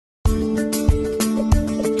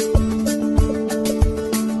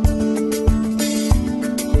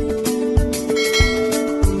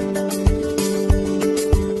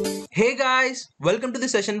guys, welcome to the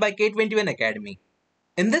session by K21Academy.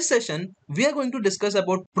 In this session, we are going to discuss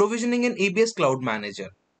about provisioning in EBS Cloud Manager.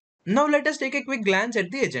 Now let us take a quick glance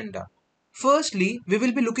at the agenda. Firstly, we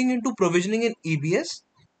will be looking into provisioning in EBS.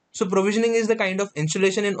 So provisioning is the kind of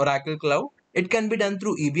installation in Oracle Cloud. It can be done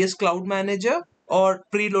through EBS Cloud Manager or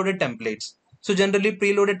preloaded templates. So generally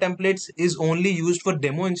preloaded templates is only used for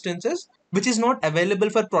demo instances, which is not available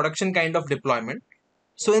for production kind of deployment.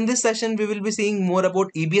 So in this session, we will be seeing more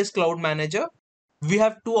about EBS Cloud Manager. We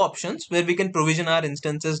have two options where we can provision our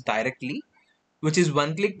instances directly, which is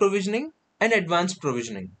one-click provisioning and advanced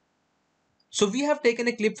provisioning. So we have taken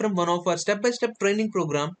a clip from one of our step-by-step training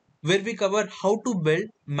program where we cover how to build,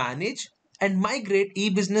 manage and migrate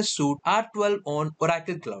eBusiness Suite R12 on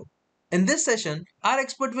Oracle Cloud. In this session, our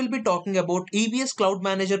expert will be talking about EBS Cloud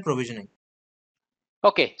Manager provisioning.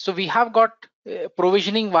 Okay, so we have got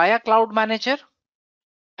provisioning via Cloud Manager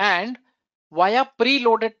and via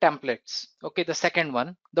preloaded templates. Okay, the second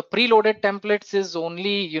one, the preloaded templates is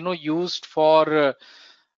only used for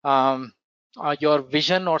your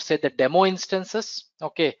vision or say the demo instances.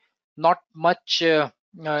 Okay, not much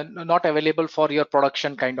not available for your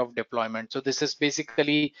production kind of deployment. So this is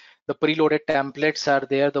basically the preloaded templates are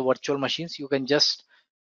there, the virtual machines. You can just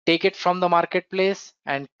take it from the marketplace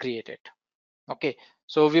and create it. Okay,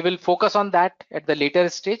 so we will focus on that at the later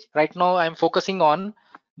stage. Right now I'm focusing on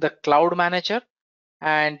the Cloud Manager,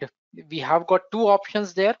 and we have got two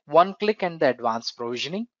options there, one click and the advanced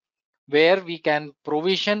provisioning, where we can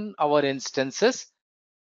provision our instances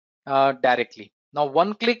directly. Now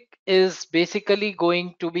one click is basically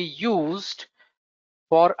going to be used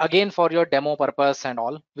for again for your demo purpose and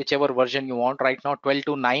all, whichever version you want. Right now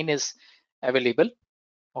 12.9 is available,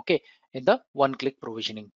 okay, in the one click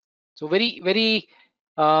provisioning. So very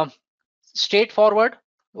straightforward.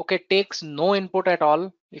 Okay, takes no input at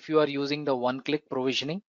all if you are using the one click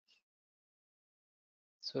provisioning.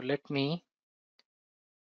 So let me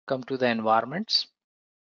come to the environments,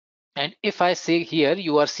 and if I say here,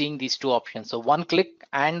 you are seeing these two options, so one click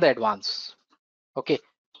and the advanced. Okay,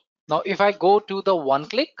 now if I go to the one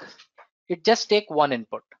click, it just take one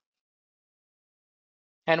input.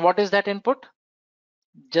 And what is that input?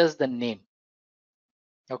 Just the name.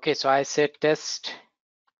 Okay, so I say test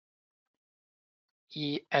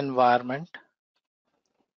environment.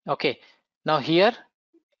 Okay, now here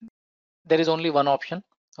there is only one option.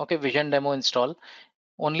 Okay, vision demo install,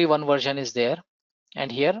 only one version is there, and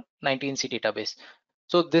here 19C database.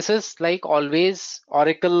 So this is like always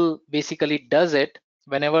Oracle basically does it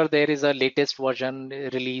whenever there is a latest version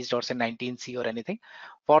released or say 19C or anything.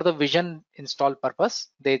 For the vision install purpose,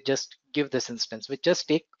 they just give this instance, which just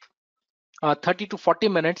take 30 to 40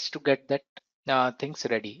 minutes to get that things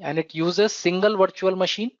ready, and it uses single virtual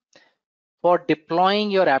machine for deploying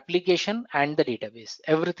your application and the database.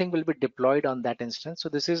 Everything will be deployed on that instance. So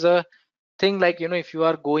this is a thing like, if you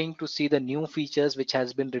are going to see the new features which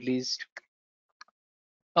has been released.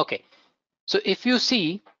 Okay, so if you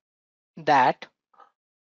see that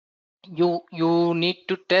you need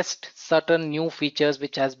to test certain new features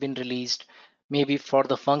which has been released, maybe for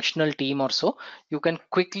the functional team or so, you can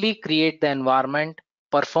quickly create the environment,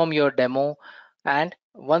 perform your demo, and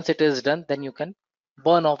once it is done, then you can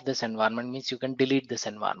burn off this environment, means you can delete this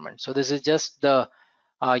environment. So this is just the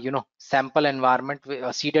sample environment,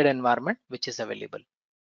 a seeded environment which is available.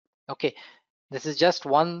 Okay, this is just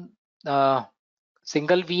one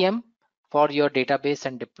single VM for your database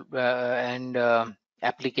and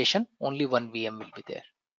application. Only one VM will be there.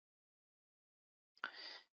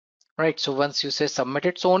 Right, so once you say submit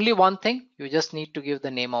it, so only one thing, you just need to give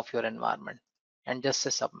the name of your environment and just say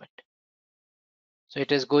submit. So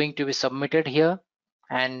it is going to be submitted here,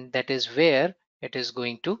 and that is where it is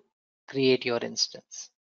going to create your instance.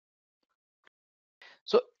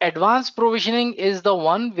 So advanced provisioning is the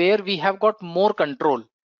one where we have got more control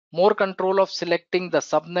of selecting the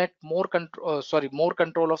subnet, more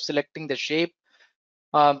control of selecting the shape,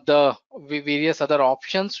 the various other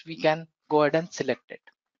options. We can go ahead and select it.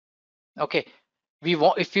 Okay,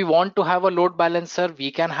 if we want to have a load balancer,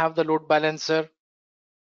 we can have the load balancer.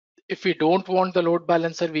 If we don't want the load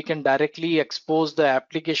balancer, we can directly expose the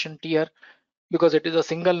application tier, because it is a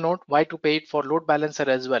single node. Why to pay it for load balancer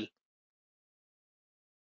as well?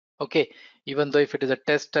 Okay, even though if it is a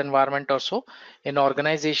test environment or so, in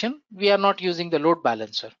organization, we are not using the load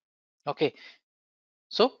balancer. Okay,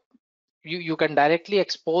 so you can directly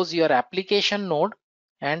expose your application node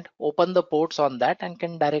and open the ports on that and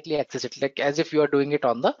can directly access it, like as if you are doing it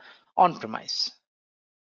on the on-premise.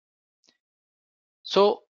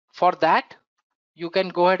 So for that, you can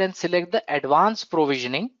go ahead and select the advanced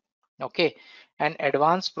provisioning. Okay, and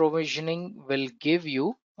advanced provisioning will give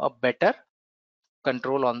you a better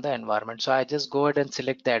control on the environment. So I just go ahead and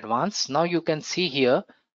select the advanced. Now you can see here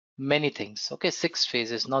many things. Okay, 6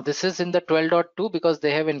 phases. Now this is in the 12.2 because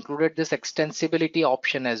they have included this extensibility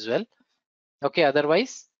option as well. Okay,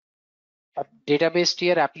 otherwise database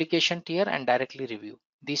tier, application tier, and directly review,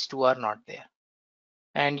 these two are not there.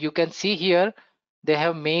 And you can see here they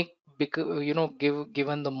have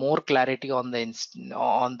given the more clarity on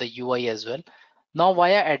the UI as well. Now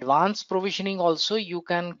via advanced provisioning also you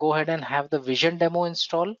can go ahead and have the vision demo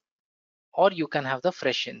install, or you can have the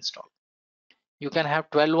fresh install. You can have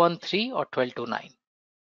 12.1.3 or 12.2.9.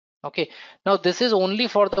 Okay, now this is only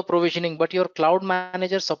for the provisioning, but your cloud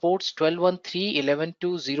manager supports 12.1.3,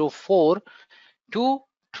 11.2.04 to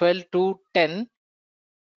 12.2.10,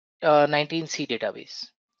 19C database.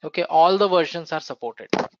 Okay, all the versions are supported,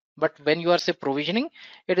 but when you are say provisioning,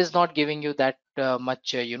 it is not giving you that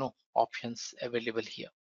much options available here.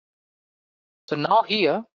 So now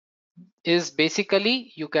here is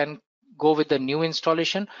basically you can go with the new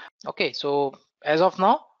installation. Okay, so as of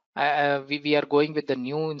now we are going with the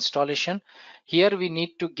new installation. Here we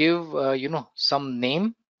need to give some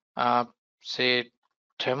name, say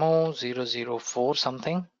demo 004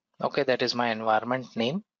 something. Okay, that is my environment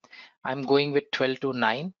name. I'm going with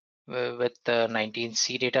 12.2.9 with the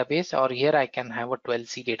 19C database, or here I can have a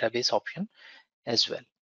 12C database option as well.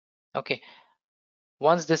 Okay,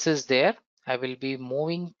 once this is there, I will be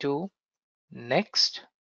moving to next,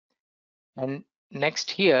 and next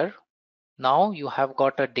here now you have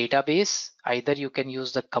got a database. Either you can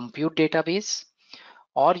use the compute database,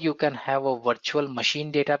 or you can have a virtual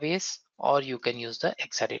machine database, or you can use the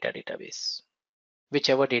Exadata database,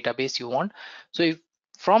 whichever database you want. So if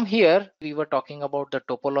from here we were talking about the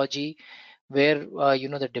topology, where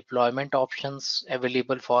the deployment options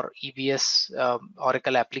available for EBS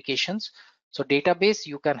Oracle applications. So database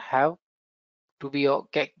you can have to be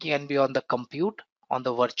can be on the compute, on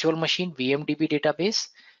the virtual machine VMDB database,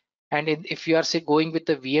 and if you are say going with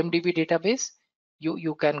the VMDB database,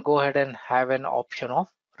 you can go ahead and have an option of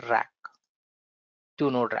rack,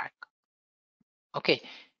 2-node rack. Okay,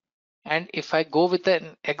 and if I go with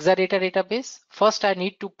an Exadata database, first I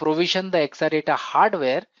need to provision the Exadata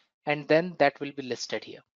hardware, and then that will be listed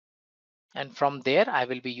here. And from there, I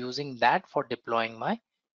will be using that for deploying my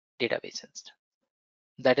database instance.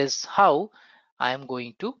 That is how I am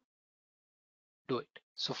going to do it.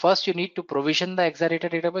 So first you need to provision the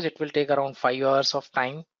Exadata database. It will take around 5 hours of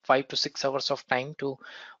time, 5 to 6 hours of time to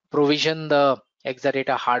provision the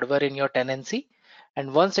Exadata hardware in your tenancy.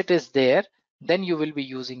 And once it is there, then you will be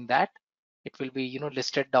using that. It will be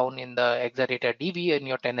listed down in the Exadata DB in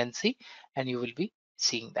your tenancy, and you will be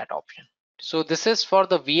seeing that option. So this is for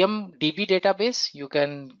the VMDB database. You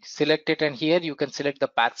can select it, and here you can select the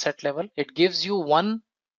path set level. It gives you one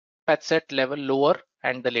path set level lower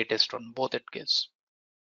and the latest one, both it gives.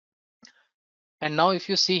 And now if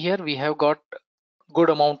you see here, we have got good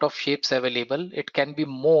amount of shapes available. It can be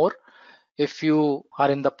more if you are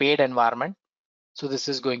in the paid environment. So this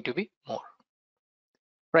is going to be more.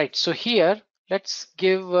 Right, so here let's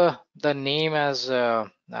give the name as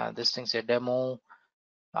this thing say demo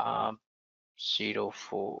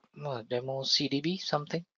 04, no, demo CDB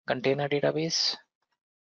something, container database.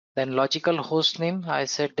 Then logical host name, I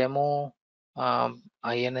said demo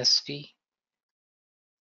INST.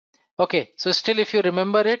 Okay, so still if you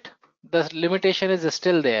remember it, the limitation is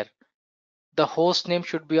still there. The host name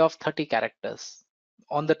should be of 30 characters.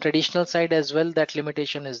 On the traditional side as well, that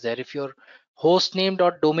limitation is there. If your host name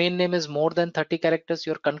dot domain name is more than 30 characters,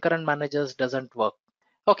 your concurrent managers doesn't work.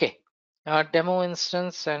 Okay, demo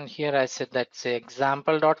instance, and here I said that's say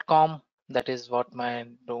example.com. That is what my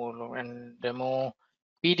and demo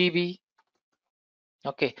PDB.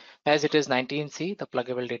 Okay, as it is 19C, the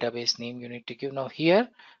pluggable database name you need to give. Now here,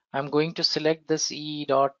 I'm going to select this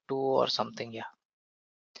E.2 or something, yeah.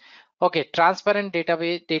 Okay, transparent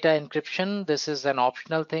database data encryption. This is an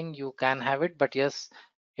optional thing. You can have it, but yes,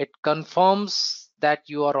 it confirms that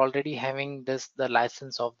you are already having the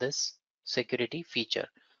license of this security feature.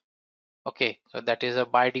 Okay, so that is a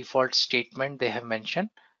by default statement they have mentioned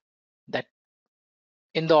that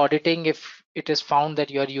in the auditing, if it is found that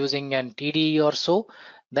you are using an TDE or so,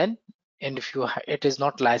 then and if it is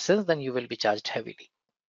not licensed, then you will be charged heavily.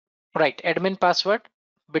 Right, admin password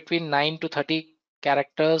between 9 to 30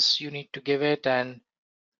 characters you need to give it. And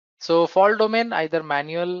so fault domain, either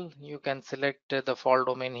manual, you can select the fault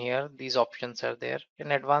domain here. These options are there.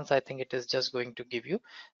 In advance, I think it is just going to give you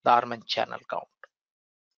the ARM and channel count.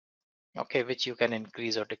 Okay, which you can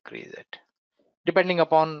increase or decrease it depending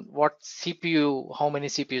upon what CPU, how many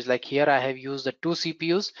CPUs. Like here I have used the 2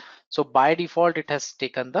 CPUs. So by default, it has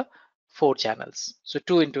taken the 4 channels. So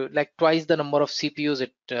 2 into like twice the number of CPUs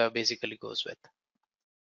it basically goes with.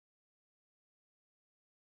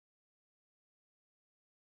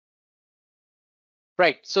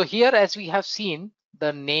 Right. So here, as we have seen,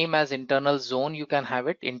 the name as internal zone, you can have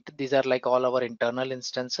it. These are like all our internal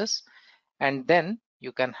instances. And then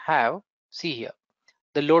you can have, see here,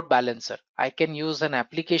 the load balancer. I can use an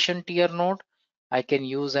application tier node. I can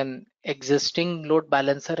use an existing load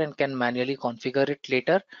balancer and can manually configure it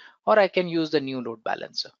later, or I can use the new load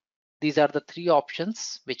balancer. These are the 3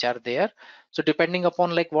 options which are there. So depending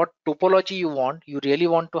upon like what topology you want, you really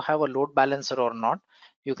want to have a load balancer or not,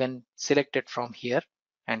 you can select it from here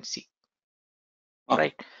and see. Okay.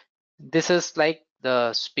 Right. This is like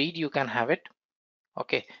the speed, you can have it.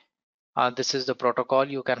 Okay. This is the protocol,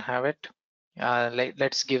 you can have it.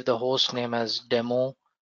 Let's give the host name as demo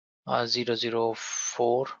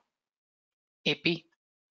 004 AP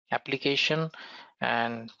application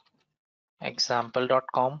and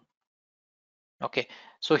example.com. Okay,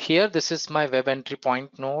 so here this is my web entry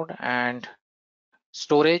point node and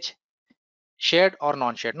storage, shared or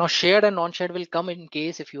non-shared. Now shared and non-shared will come in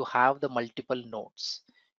case if you have the multiple nodes,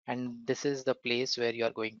 and this is the place where you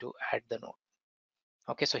are going to add the node.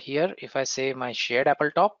 Okay, so here if I say my shared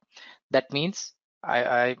Apple top, that means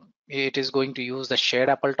it is going to use the shared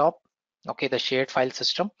Apple top, okay, the shared file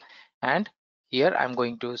system. And here I'm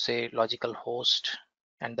going to say logical host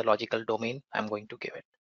and the logical domain I'm going to give it.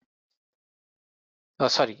 Oh,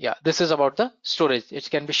 sorry, yeah, this is about the storage. It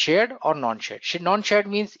can be shared or non-shared. Non-shared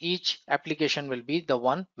means each application will be the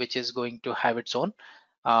one which is going to have its own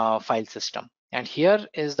file system. And here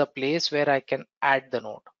is the place where I can add the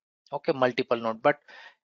node, okay, multiple node. But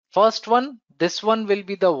first one, this one will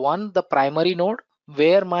be the one, the primary node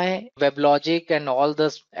where my WebLogic and all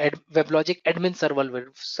this WebLogic admin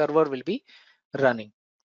server will be running.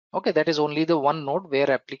 Okay, that is only the one node where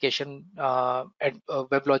application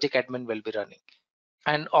WebLogic admin will be running.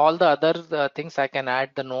 And all the other things I can add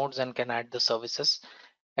the nodes and can add the services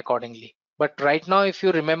accordingly. But right now, if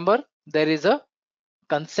you remember, there is a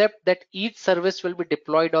concept that each service will be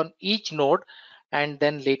deployed on each node, and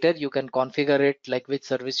then later you can configure it like which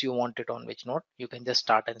service you want it on which node. You can just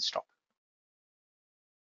start and stop.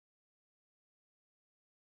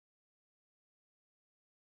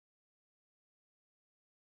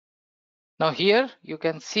 Now here you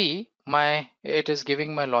can see it is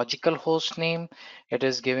giving my logical host name. It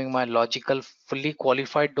is giving my logical fully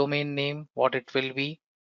qualified domain name, what it will be.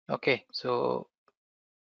 Okay, so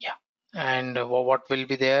yeah, and what will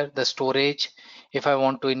be there, the storage, if I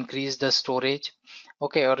want to increase the storage,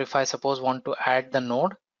 okay, or if I suppose want to add the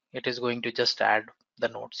node, it is going to just add the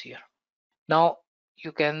nodes here. Now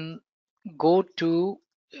you can go to,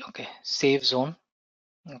 okay, save zone,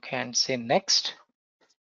 okay, and say next.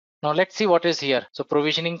 Now let's see what is here. So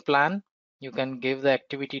provisioning plan, you can give the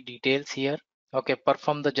activity details here. Okay,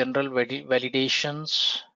 perform the general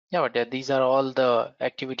validations. Yeah, but these are all the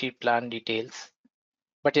activity plan details.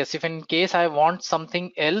 But yes, if in case I want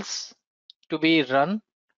something else to be run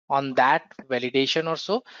on that validation or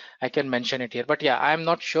so, I can mention it here. But yeah, I'm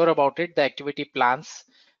not sure about it, the activity plans,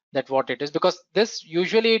 that what it is, because this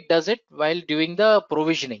usually it does it while doing the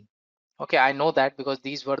provisioning. Okay, I know that because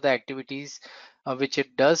these were the activities which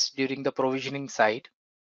it does during the provisioning side.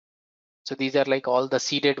 So these are like all the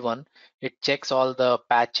seeded one. It checks all the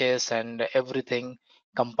patches and everything,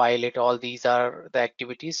 compile it. All these are the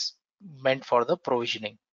activities meant for the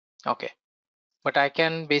provisioning. Okay, but I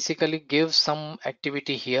can basically give some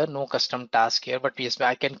activity here, no custom task here, but yes,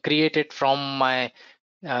 I can create it from my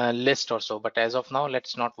list or so. But as of now,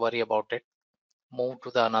 let's not worry about it. Move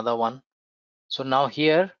to the another one. So now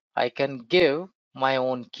here I can give my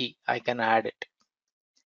own key. I can add it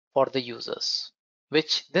for the users,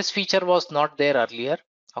 which this feature was not there earlier.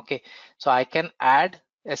 Okay, so I can add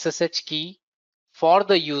SSH key for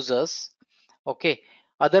the users. Okay,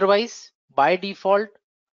 otherwise by default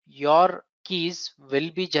your keys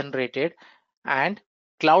will be generated, and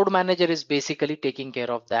Cloud Manager is basically taking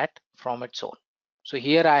care of that from its own. So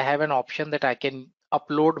here I have an option that I can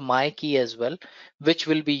upload my key as well, which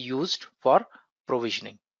will be used for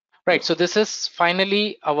provisioning. Right, so this is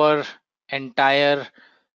finally our entire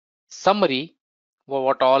summary of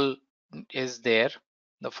what all is there.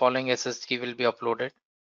 The following SSH key will be uploaded.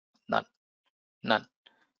 None.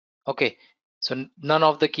 Okay, so none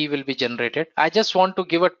of the key will be generated. I just want to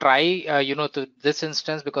give a try, to this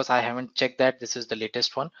instance because I haven't checked that. This is the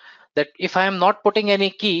latest one. That if I am not putting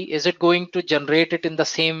any key, is it going to generate it in the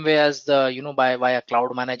same way as the, by a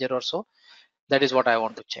Cloud Manager or so? That is what I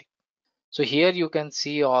want to check. So here you can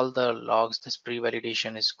see all the logs. This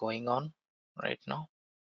pre-validation is going on right now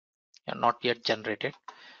and not yet generated.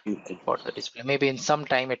 for the display. Maybe in some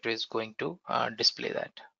time it is going to display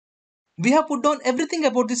that. We have put down everything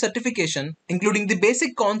about the certification, including the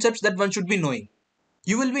basic concepts that one should be knowing.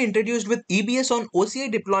 You will be introduced with EBS on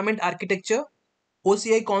OCI deployment architecture,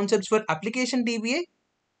 OCI concepts for application DBA,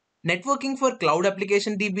 networking for cloud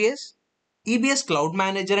application DBS, EBS Cloud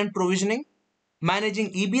Manager and provisioning,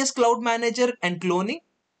 managing EBS Cloud Manager and cloning,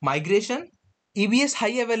 migration, EBS high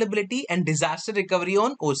availability and disaster recovery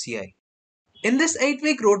on OCI. In this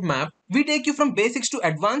 8-week roadmap, we take you from basics to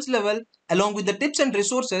advanced level along with the tips and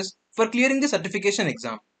resources for clearing the certification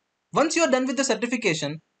exam. Once you are done with the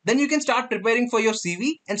certification, then you can start preparing for your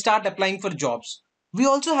CV and start applying for jobs. We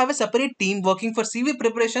also have a separate team working for CV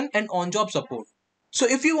preparation and on-job support. So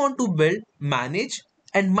if you want to build, manage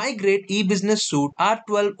and migrate eBusiness Suite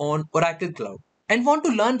R12 on Oracle Cloud and want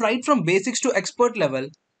to learn right from basics to expert level,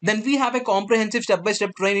 then we have a comprehensive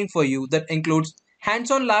step-by-step training for you that includes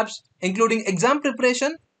hands-on labs, including exam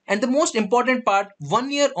preparation, and the most important part, 1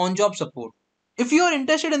 year on-job support. If you are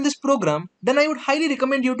interested in this program, then I would highly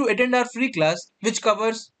recommend you to attend our free class, which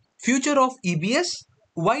covers Future of EBS,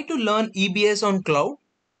 Why to Learn EBS on Cloud,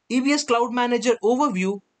 EBS Cloud Manager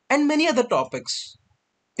Overview, and many other topics.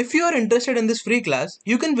 If you are interested in this free class,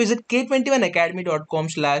 you can visit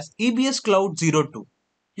k21academy.com/ebscloud02.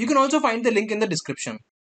 You can also find the link in the description.